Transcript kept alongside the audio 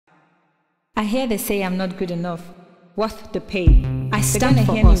I hear they say I'm not good enough, worth the pay. I stand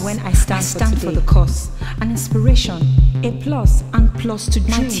for us. When I stand for the cause. An inspiration, a plus and plus to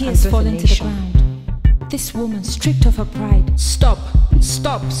dream. My tears fall into the ground. This woman stripped of her pride. Stop,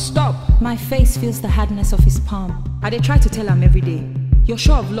 stop, stop. My face feels the hardness of his palm. I dey try to tell him every day, your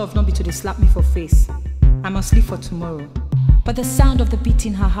show of love not be to dey slap me for face. I must live for tomorrow. But the sound of the beat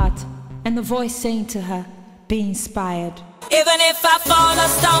in her heart and the voice saying to her, be inspired. Even if I fall or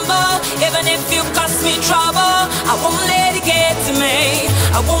stumble, even if you cause me trouble, I won't let it get to me.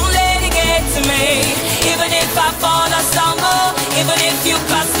 I won't let it get to me. Even if I fall or stumble, even if you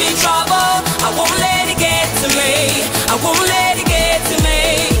cause me trouble, I won't let it get to me. I won't let it get to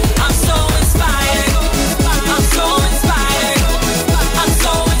me. I'm so inspired. I'm so inspired. I'm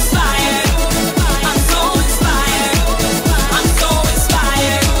so inspired. I'm so inspired. I'm so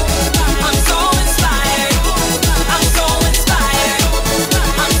inspired. I'm so inspired. I'm so inspired.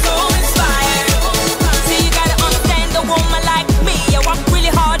 I'm so inspired. See, you gotta understand the woman like me. I work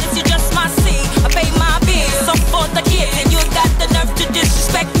really hard as you just must see. I pay my bills, so for the kids, and you got the nerve to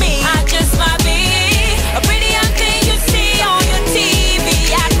disrespect me. I just might be a pretty young thing you see on your TV.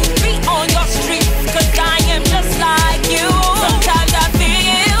 I could be on your street, cause I am just like you. Sometimes I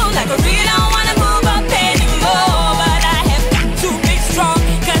feel like I really don't wanna move up anymore, but I have got to be strong,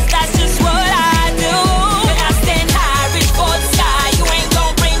 cause that's just what I do. But I stand high, reach for the sky. You ain't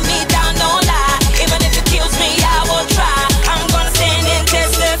gonna bring me down, no lie. Even if it kills me, I will try. I'm gonna stand and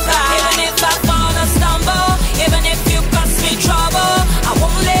testify. Even if I fall or stumble, even if you cause me trouble, I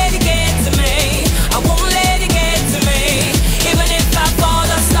won't let it get to me. I won't let it get to me. Even if I fall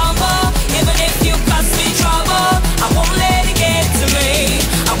or stumble, even if you cause me trouble, I won't let it get to me.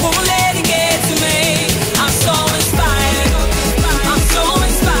 I won't let it get to me. I'm so inspired. I'm so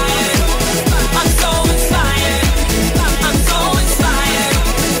inspired. I'm so inspired. I'm so inspired.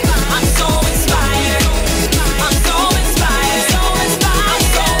 I'm so inspired. I'm so inspired. I'm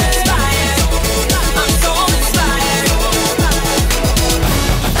so inspired. I'm so inspired.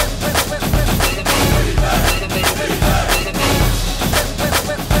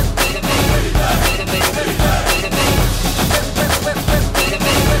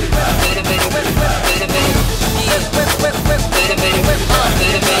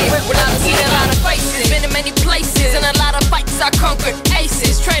 Well, I've seen a lot of faces, been in many places, and a lot of fights I conquered.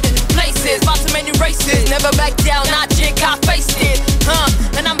 Aces, traded places, fought so many races, never back down, not jig, I faced it,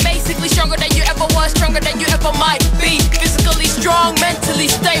 and I'm basically stronger than you ever was, stronger than you ever might be. Physically strong, mentally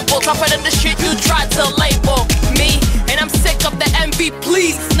stable, tougher than the shit you tried to label me. And I'm sick of the envy,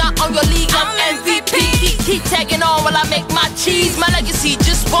 please. Not on your league, I'm MVP. Keep tagging on while I make my cheese. My legacy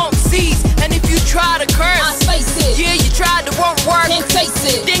just won't cease. And if you try to curse, I face it. yeah, you tried to won't work. Can't face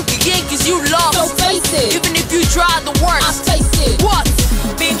it. Think again, cause you lost. So face it. Even if you tried the worst, I face it. what?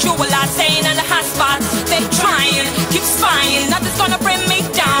 Been through a lot, staying in the hot spots. They trying, keep spying. Nothing's gonna bring me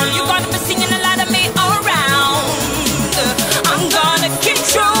down. You gonna be singing a lot of me around. I'm gonna keep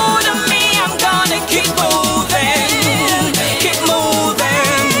true to me. I'm gonna keep moving. Keep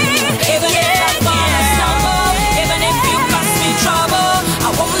moving. Even if I fall or stumble, even if you cause me trouble, I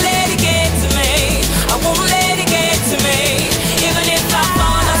won't let it get to me. I won't let it get to me. Even if I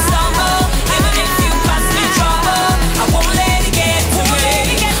fall or stumble, even if you cause me trouble, I won't let it get to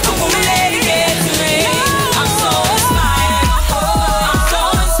me. I won't let it get to me. I'm so inspired. I'm so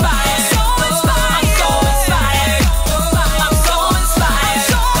inspired. I'm so inspired. I'm so inspired. I'm so inspired.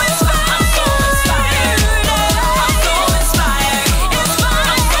 I'm so inspired. I'm so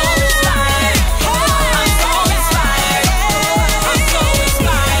inspired. I'm so inspired. I'm so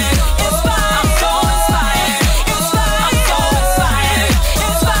inspired. I'm so inspired. I'm so inspired. I'm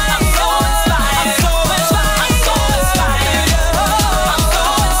so inspired. I'm so inspired. I'm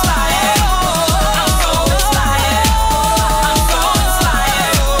so inspired. I'm so inspired. I'm so inspired. I'm so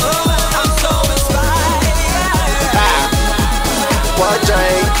inspired. I'm so inspired. Waje,